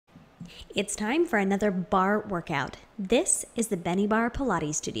It's time for another bar workout. This is the Bennie Barre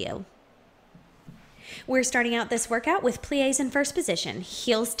Pilates studio. We're starting out this workout with plies in first position,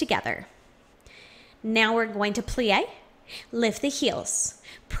 heels together. Now we're going to plie, lift the heels,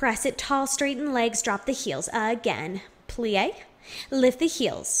 press it tall, straighten legs, drop the heels. Again, plie, lift the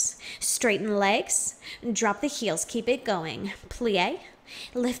heels, straighten legs, drop the heels, keep it going. Plie,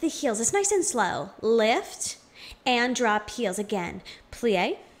 lift the heels, it's nice and slow. Lift and drop heels again.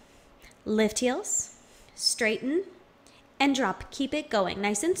 Plie, lift heels, straighten, and drop. Keep it going.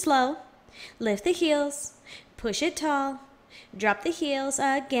 Nice and slow. Lift the heels, push it tall, drop the heels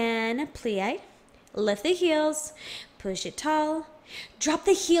again. Plie, lift the heels, push it tall, drop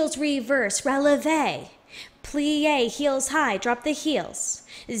the heels, reverse, releve. Plie, heels high, drop the heels,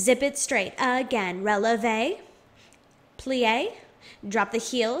 zip it straight again. Releve, plie, drop the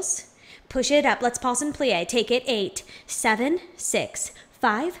heels, push it up. Let's pulse and plie. Take it 8, 7, 6,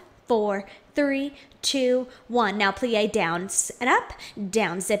 5, 4, 3, 2, 1. Now plie down and up,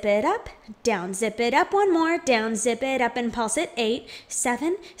 down, zip it up, down, zip it up. One more, down, zip it up and pulse it. 8,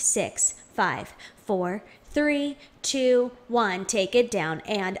 7, 6, 5, 4, 3, 2, 1. Take it down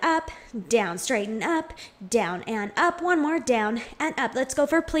and up, down, straighten up, down and up. One more, down and up. Let's go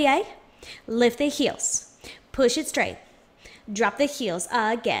for plie. Lift the heels, push it straight, drop the heels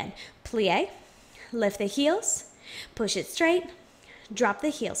again. Plie, lift the heels, push it straight, drop the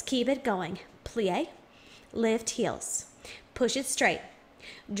heels, keep it going. Plie, lift heels, push it straight,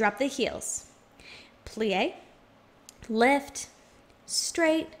 drop the heels. Plie, lift,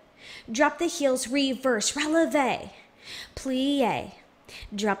 straight, drop the heels, reverse, releve. Plie,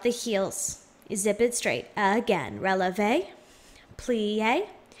 drop the heels, zip it straight, again. Releve, plie,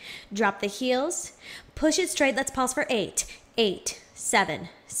 drop the heels, push it straight. Let's pause for 8, 8, 7,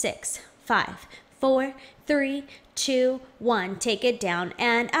 6, 5, 4, 3, 2, 1. Take it down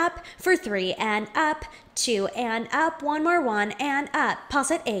and up for 3 and up, 2 and up. One more, 1 and up.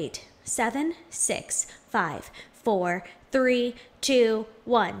 Pause at 8, 7, 6, 5, 4, 3, 2,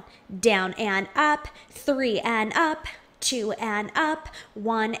 1. Down and up, 3 and up, 2 and up,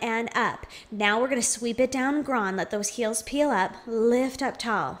 1 and up. Now we're going to sweep it down, grand. Let those heels peel up. Lift up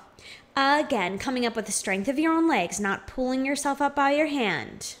tall. Again, coming up with the strength of your own legs, not pulling yourself up by your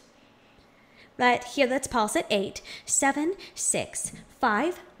hand. Right here, let's pulse at 8, 7, 6,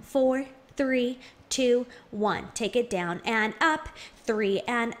 5, 4, 3, 2, 1. Take it down and up, 3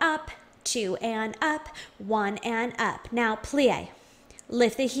 and up, 2 and up, 1 and up. Now plie,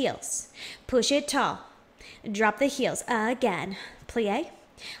 lift the heels, push it tall, drop the heels again. Plie,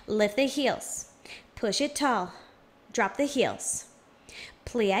 lift the heels, push it tall, drop the heels.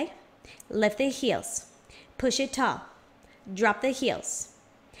 Plie, lift the heels, push it tall, drop the heels.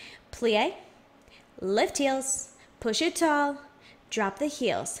 Plie, lift heels, push it tall, drop the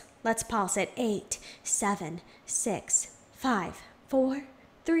heels. Let's pulse at 8, 7, 6, 5, 4,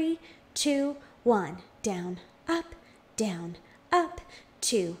 3, 2, 1. Down, up,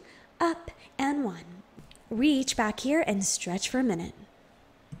 2, up, and 1. Reach back here and stretch for a minute.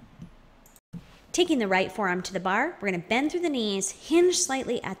 Taking the right forearm to the bar, we're going to bend through the knees, hinge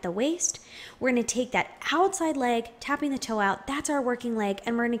slightly at the waist. We're going to take that outside leg, tapping the toe out. That's our working leg,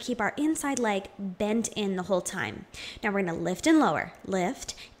 and we're going to keep our inside leg bent in the whole time. Now we're going to lift and lower,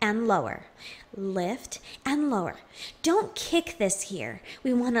 lift and lower, lift and lower. Don't kick this here.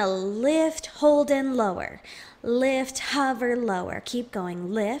 We want to lift, hold, and lower. Lift, hover, lower. Keep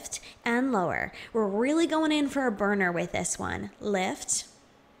going. Lift and lower. We're really going in for a burner with this one. Lift,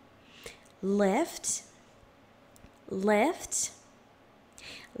 lift, lift,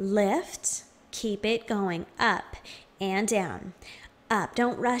 lift. Keep it going. Up and down. Up.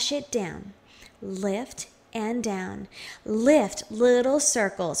 Don't rush it down. Lift and down. Lift, little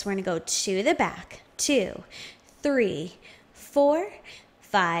circles. We're going to go to the back. 2, 3, 4,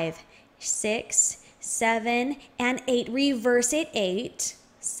 5, 6, 7, and 8. Reverse it. 8,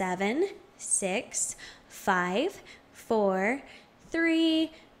 7, 6, 5, 4,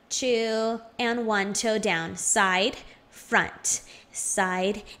 3, 2, and 1. Toe down. Side, front,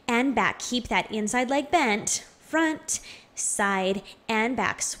 side, and back. Keep that inside leg bent. Front, side, and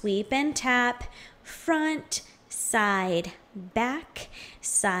back. Sweep and tap. Front, side, back,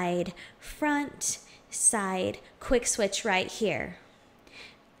 side, front, side. Quick switch right here.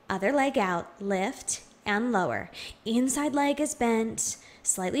 Other leg out. Lift and lower. Inside leg is bent,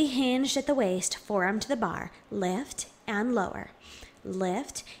 slightly hinged at the waist. Forearm to the bar. Lift and lower.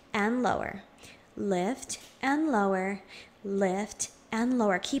 Lift and lower. Lift and lower. Lift and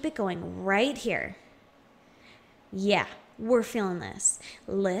lower. Keep it going right here. Yeah, we're feeling this.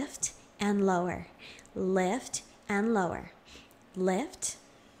 Lift and lower. Lift and lower. Lift,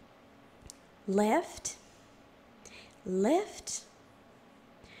 lift, lift.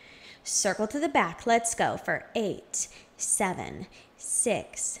 Circle to the back. Let's go for 8, 7,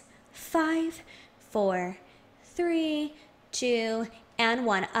 6, 5, 4, 3, 2, and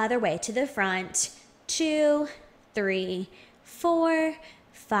 1. Other way to the front. 2, 3, 4,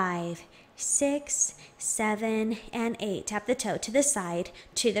 5, 6, 7, and 8. Tap the toe to the side,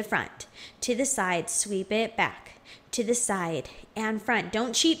 to the front, to the side, sweep it back, to the side and front.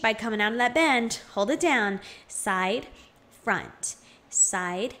 Don't cheat by coming out of that bend. Hold it down. Side, front,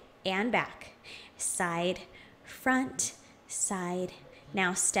 side, and back. Side, front, side.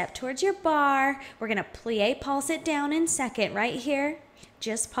 Now step towards your bar. We're going to plie, pulse it down in second right here.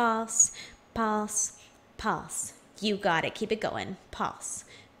 Just pulse, pulse, pulse. You got it. Keep it going. Pulse.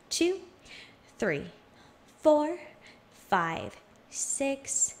 2, 3, 4, 5,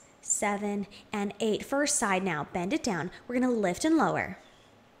 6, 7, and 8. First side now. Bend it down. We're going to lift and lower.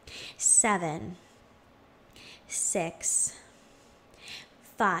 7, 6,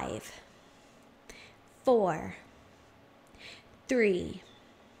 5, 4, 3,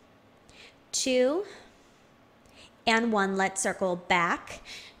 2, and 1. Let's circle back.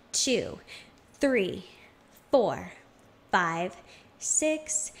 2, 3, 4, 5,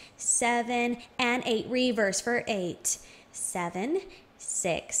 6, 7, and 8. Reverse for 8, 7,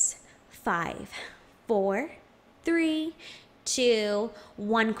 6, 5, 4, 3, 2,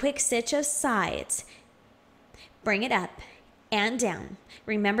 1. Quick stitch of sides. Bring it up and down.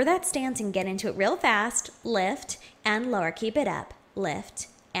 Remember that stance and get into it real fast. Lift and lower. Keep it up. Lift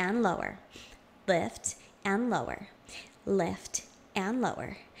and lower. Lift and lower. Lift and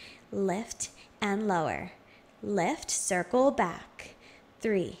lower. Lift and lower. Lift, circle back.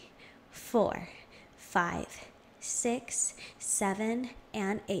 3, 4, 5, 6, 7,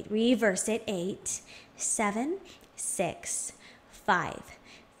 and 8. Reverse it. 8, 7, 6, 5,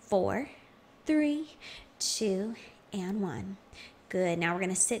 4, 3, 2, and 1. Good. Now we're going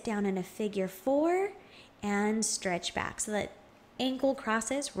to sit down in a figure 4 and stretch back so that ankle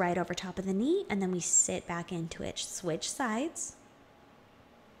crosses right over top of the knee, and then we sit back into it. Switch sides.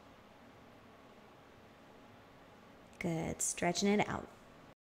 Good. Stretching it out.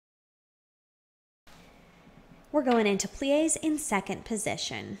 We're going into plies in second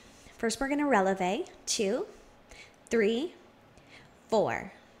position. First, we're going to releve. 2, 3,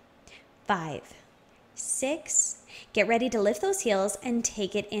 4, 5, 6. Get ready to lift those heels and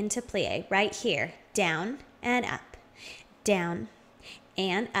take it into plie right here. Down and up. Down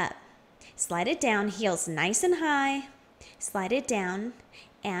and up. Slide it down. Heels nice and high. Slide it down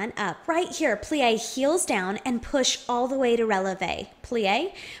and up. Right here, plie, heels down and push all the way to releve.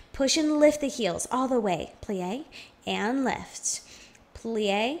 Plie, push and lift the heels all the way. Plie and lift.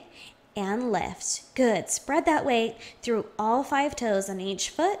 Plie and lift. Good. Spread that weight through all 5 toes on each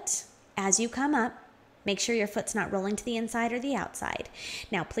foot as you come up. Make sure your foot's not rolling to the inside or the outside.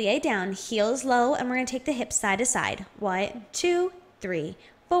 Now plie down, heels low, and we're going to take the hips side to side. 1, 2, 3,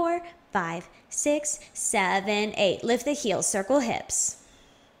 4, 5, 6, 7, 8. Lift the heels, circle hips.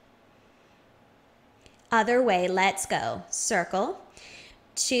 Other way, let's go. Circle,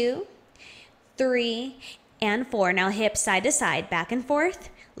 2, 3, and 4. Now hips side to side, back and forth.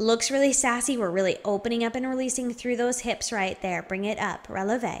 Looks really sassy. We're really opening up and releasing through those hips right there. Bring it up,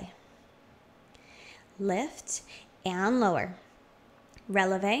 releve. Lift and lower.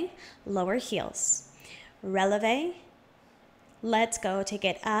 Releve, lower heels. Releve, let's go. Take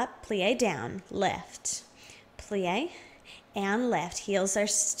it up, plie down, lift. Plie and lift. Heels are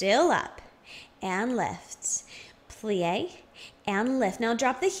still up and lift. Plie and lift. Now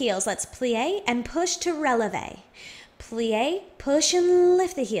drop the heels. Let's plie and push to releve. Plie, push and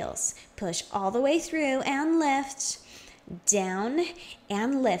lift the heels. Push all the way through and lift. Down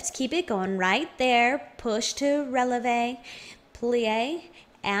and lift. Keep it going right there. Push to releve. Plie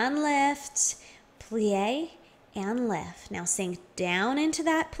and lift. Plie and lift. Now sink down into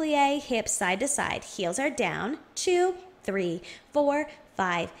that plie. Hips side to side. Heels are down. 2, 3, 4,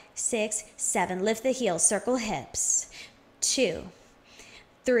 5, 6, 7. Lift the heels. Circle hips. 2,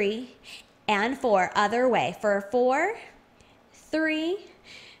 3, and 4. Other way for 4, 3,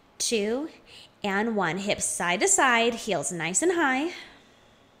 2, and 1. Hips side to side, heels nice and high.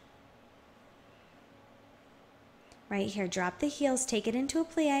 Right here, drop the heels, take it into a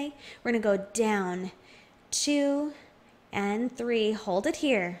plie. We're going to go down, 2, and 3. Hold it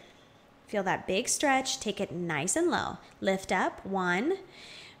here. Feel that big stretch. Take it nice and low. Lift up, 1,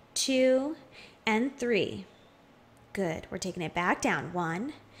 2, and 3. Good. We're taking it back down.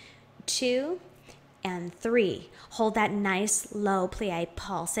 1, 2, and 3. Hold that nice low plie.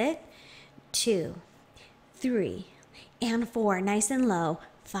 Pulse it. 2, 3, and 4. Nice and low.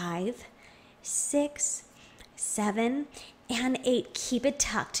 5, 6, 7, and 8. Keep it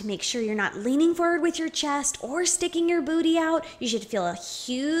tucked. Make sure you're not leaning forward with your chest or sticking your booty out. You should feel a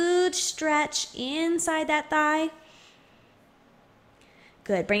huge stretch inside that thigh.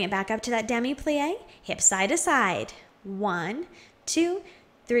 Good. Bring it back up to that demi-plie. Hip side to side. 1, 2,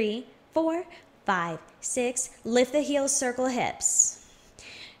 3, 4, 5, 6. Lift the heels, circle hips.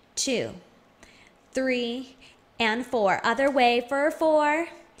 2, 3, and 4. Other way for 4,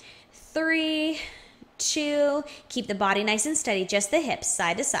 3, 2. Keep the body nice and steady, just the hips,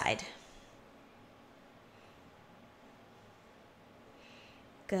 side to side.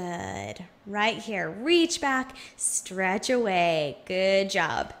 Good. Right here. Reach back, stretch away. Good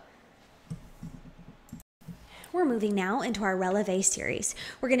job. We're moving now into our releve series.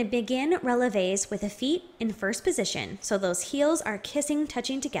 We're going to begin releves with the feet in first position. So those heels are kissing,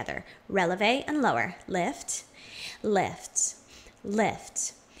 touching together. Releve and lower. Lift, lift,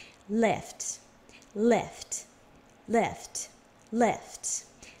 lift, lift, lift, lift, lift,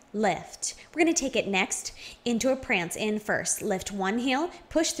 lift. We're going to take it next into a prance in first. Lift one heel,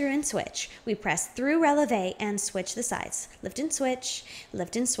 push through and switch. We press through releve and switch the sides. Lift and switch,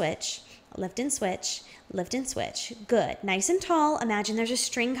 lift and switch, lift and switch, lift and switch. Good. Nice and tall. Imagine there's a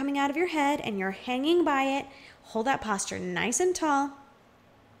string coming out of your head and you're hanging by it. Hold that posture nice and tall.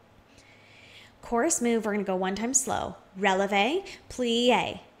 Chorus move, we're going to go one time slow. Releve,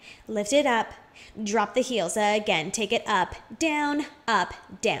 plie. Lift it up. Drop the heels. Again, take it up, down, up,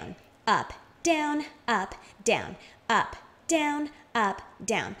 down, up, down, up, down, up, down, up,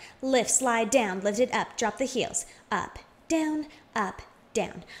 down. Lift, slide down, lift it up, drop the heels. Up, down, up,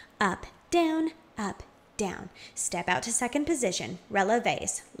 down, up, down, up, down. Step out to second position.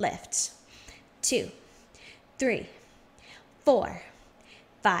 Releves, lift. 2, 3, 4,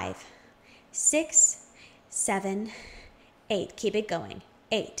 5, 6, 7, 8. Keep it going.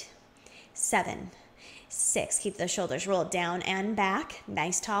 8, 7, 6. Keep those shoulders rolled down and back.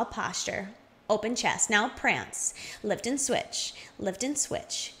 Nice tall posture. Open chest. Now prance. Lift and switch. Lift and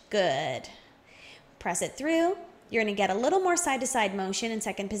switch. Good. Press it through. You're going to get a little more side to side motion in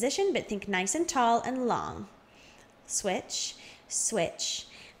second position, but think nice and tall and long. Switch, switch,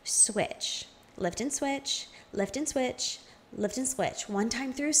 switch. Lift and switch. Lift and switch. Lift and switch. One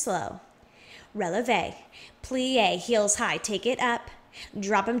time through slow. Releve. Plie. Heels high. Take it up.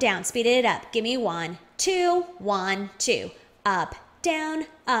 Drop them down. Speed it up. Give me 1, 2, 1, 2. Up, down,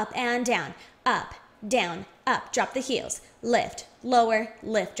 up, and down. Up, down, up. Drop the heels. Lift, lower,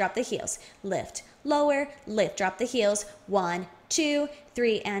 lift, drop the heels. Lift, lower, lift, drop the heels. 1, 2,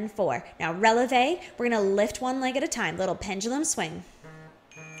 3, and 4. Now releve. We're going to lift one leg at a time. Little pendulum swing.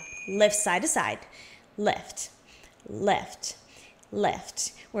 Lift side to side. Lift, lift,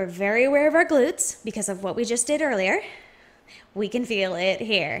 lift. We're very aware of our glutes because of what we just did earlier. We can feel it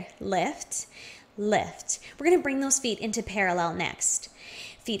here. Lift, lift. We're going to bring those feet into parallel next.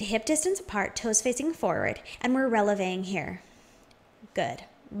 Feet hip distance apart, toes facing forward, and we're releveing here. Good.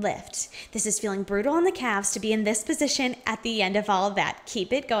 Lift. This is feeling brutal on the calves to be in this position at the end of all of that.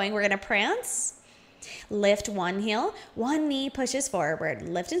 Keep it going. We're going to prance. Lift one heel, one knee pushes forward.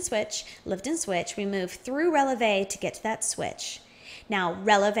 Lift and switch, lift and switch. We move through releve to get to that switch. Now,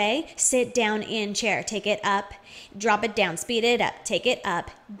 releve, sit down in chair. Take it up, drop it down, speed it up. Take it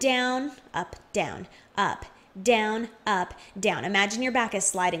up, down, up, down, up, down, up, down. Imagine your back is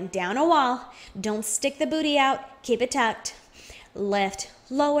sliding down a wall. Don't stick the booty out. Keep it tucked. Lift,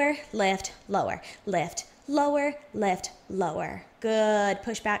 lower, lift, lower, lift, lower, lift, lower. Good.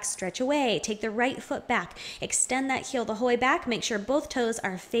 Push back, stretch away. Take the right foot back. Extend that heel the whole way back. Make sure both toes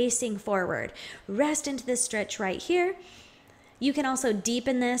are facing forward. Rest into this stretch right here. You can also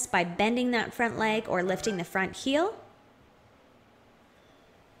deepen this by bending that front leg or lifting the front heel.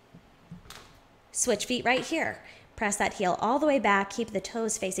 Switch feet right here. Press that heel all the way back. Keep the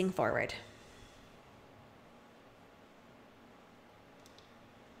toes facing forward.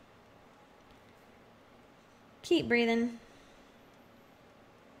 Keep breathing.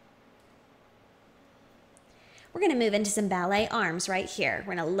 We're going to move into some ballet arms right here.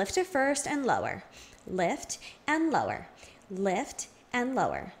 We're going to lift it first and lower. Lift and lower. Lift and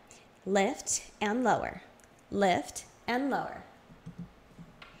lower. Lift and lower. Lift and lower.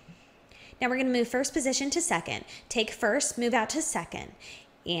 Now we're going to move first position to second. Take first, move out to second.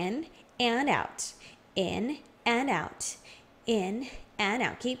 In and out. In and out. In and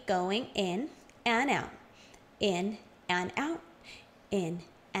out. Keep going. In and out. In and out. In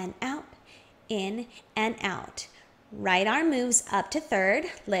and out. In and out. Right arm moves up to third,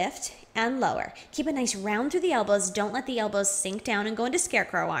 lift and lower. Keep a nice round through the elbows. Don't let the elbows sink down and go into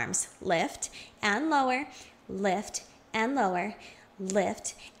scarecrow arms. Lift and lower, lift and lower,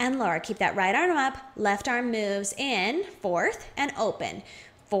 lift, and lower. Keep that right arm up, left arm moves in, fourth, and open,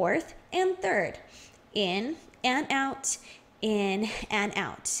 fourth, and third, in and out, in and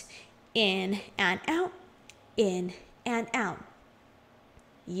out, in and out, in and out.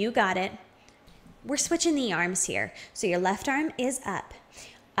 You got it. We're switching the arms here. So your left arm is up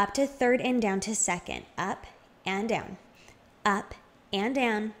to third and down to second, up and down, up and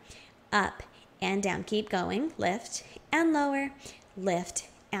down, up and down. Keep going, lift and lower, lift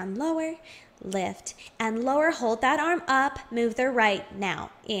and lower, lift and lower. Hold that arm up, move the right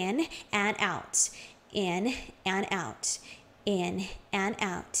now, in and out, in and out, in and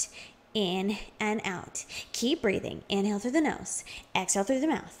out, in and out. Keep breathing. Inhale through the nose, exhale through the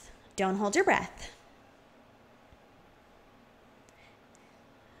mouth. Don't hold your breath.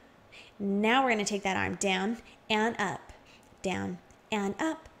 Now we're going to take that arm down and up, down and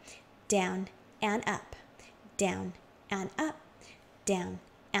up, down and up, down and up, down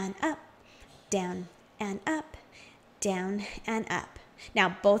and up, down and up, down and up.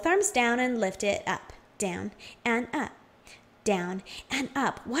 Now both arms down and lift it up, down and up, down and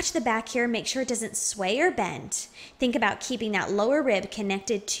up. Watch the back here. Make sure it doesn't sway or bend. Think about keeping that lower rib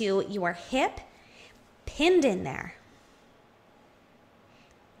connected to your hip, pinned in there.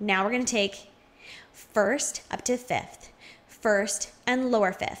 Now we're going to take first up to fifth, first and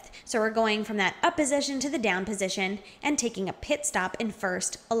lower fifth. So we're going from that up position to the down position and taking a pit stop in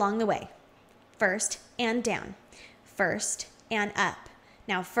first along the way. First and down, first and up.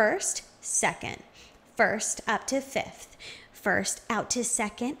 Now first, second, first up to fifth, first out to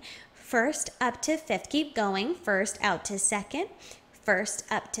second, first up to fifth. Keep going, first out to second, first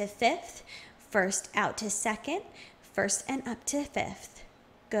up to fifth, first out to second, first and up to fifth.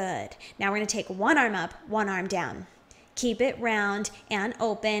 Good. Now we're going to take one arm up, one arm down. Keep it round and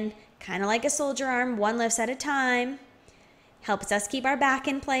open, kind of like a soldier arm, one lifts at a time. Helps us keep our back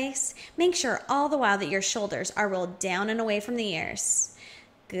in place. Make sure all the while that your shoulders are rolled down and away from the ears.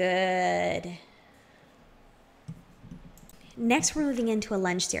 Good. Next, we're moving into a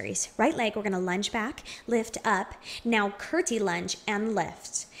lunge series. Right leg, we're going to lunge back, lift up. Now curtsy lunge and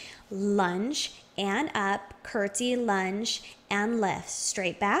lift. Lunge and up, curtsy lunge and lift.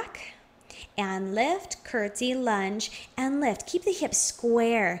 Straight back and lift, curtsy lunge and lift. Keep the hips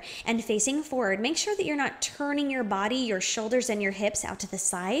square and facing forward. Make sure that you're not turning your body, your shoulders and your hips out to the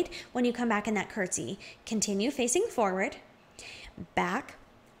side when you come back in that curtsy. Continue facing forward, back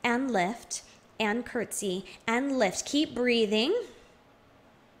and lift and curtsy and lift. Keep breathing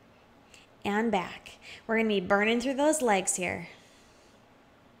and back. We're going to be burning through those legs here.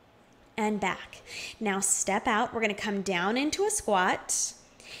 And back. Now step out. We're going to come down into a squat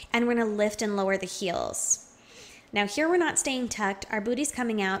and we're going to lift and lower the heels. Now here we're not staying tucked. Our booty's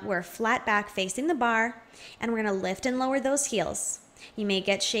coming out. We're flat back facing the bar and we're going to lift and lower those heels. You may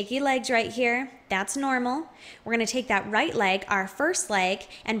get shaky legs right here. That's normal. We're going to take that right leg, our first leg,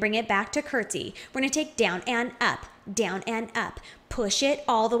 and bring it back to curtsy. We're going to take down and up, down and up. Push it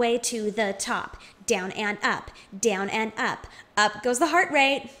all the way to the top. Down and up, down and up. Up goes the heart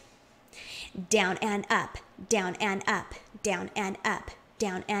rate. Down and up, down and up, down and up,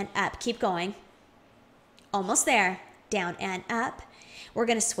 down and up. Keep going. Almost there. Down and up. We're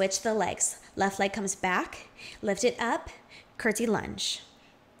going to switch the legs. Left leg comes back. Lift it up. Curtsy lunge.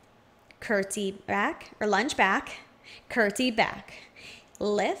 Curtsy back or lunge back. Curtsy back.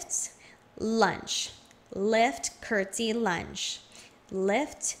 Lift, lunge. Lift, curtsy lunge.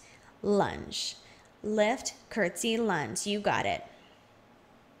 Lift, lunge. Lift, curtsy lunge. You got it.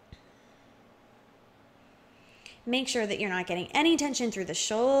 Make sure that you're not getting any tension through the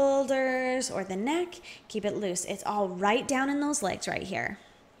shoulders or the neck. Keep it loose. It's all right down in those legs right here.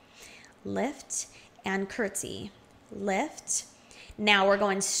 Lift and curtsy. Lift. Now we're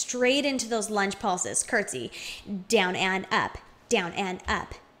going straight into those lunge pulses. Curtsy. Down and up. Down and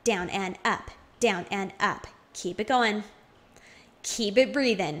up. Down and up. Down and up. Keep it going. Keep it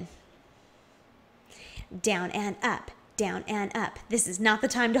breathing. Down and up. Down and up. This is not the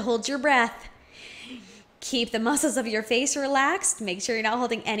time to hold your breath. Keep the muscles of your face relaxed. Make sure you're not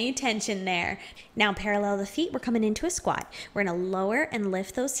holding any tension there. Now parallel the feet. We're coming into a squat. We're going to lower and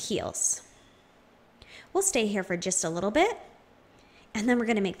lift those heels. We'll stay here for just a little bit, and then we're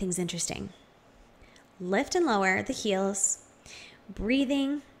going to make things interesting. Lift and lower the heels.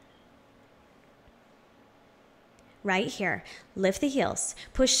 Breathing. Right here. Lift the heels.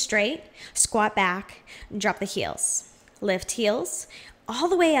 Push straight. Squat back. Drop the heels. Lift heels all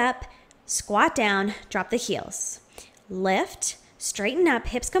the way up. Squat down, drop the heels. Lift, straighten up,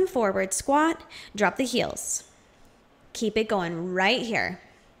 hips come forward, squat, drop the heels. Keep it going right here.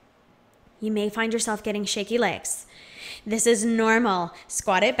 You may find yourself getting shaky legs. This is normal.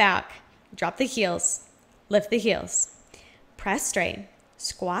 Squat it back, drop the heels, lift the heels, press straight,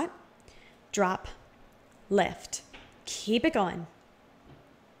 squat, drop, lift. Keep it going.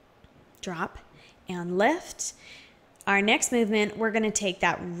 Drop and lift. Our next movement, we're going to take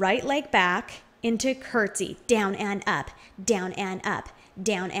that right leg back into curtsy, down and up, down and up,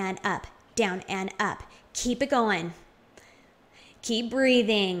 down and up, down and up. Keep it going. Keep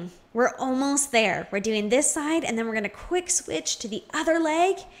breathing. We're almost there. We're doing this side, and then we're going to quick switch to the other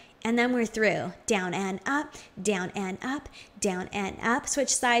leg, and then we're through. Down and up, down and up, down and up.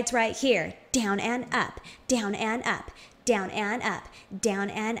 Switch sides right here. Down and up, down and up, down and up, down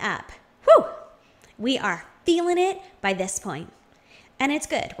and up. Whew! We are feeling it by this point. And it's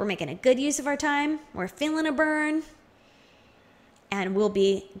good. We're making a good use of our time. We're feeling a burn. And we'll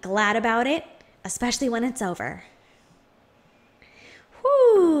be glad about it, especially when it's over.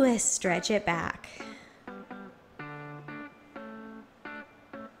 Whoo! Stretch it back.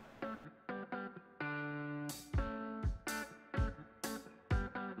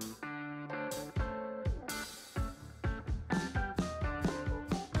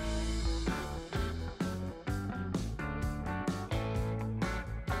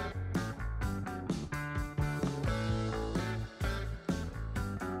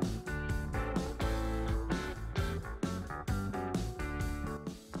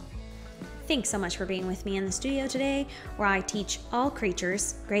 Thanks so much for being with me in the studio today, where I teach all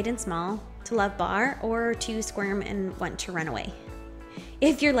creatures, great and small, to love bar or to squirm and want to run away.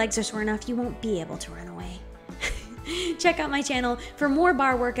 If your legs are sore enough, you won't be able to run away. Check out my channel for more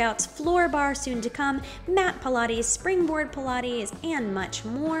bar workouts, floor bar soon to come, mat Pilates, springboard Pilates, and much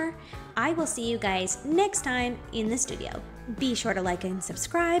more. I will see you guys next time in the studio. Be sure to like and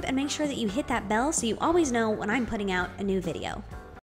subscribe, and make sure that you hit that bell so you always know when I'm putting out a new video.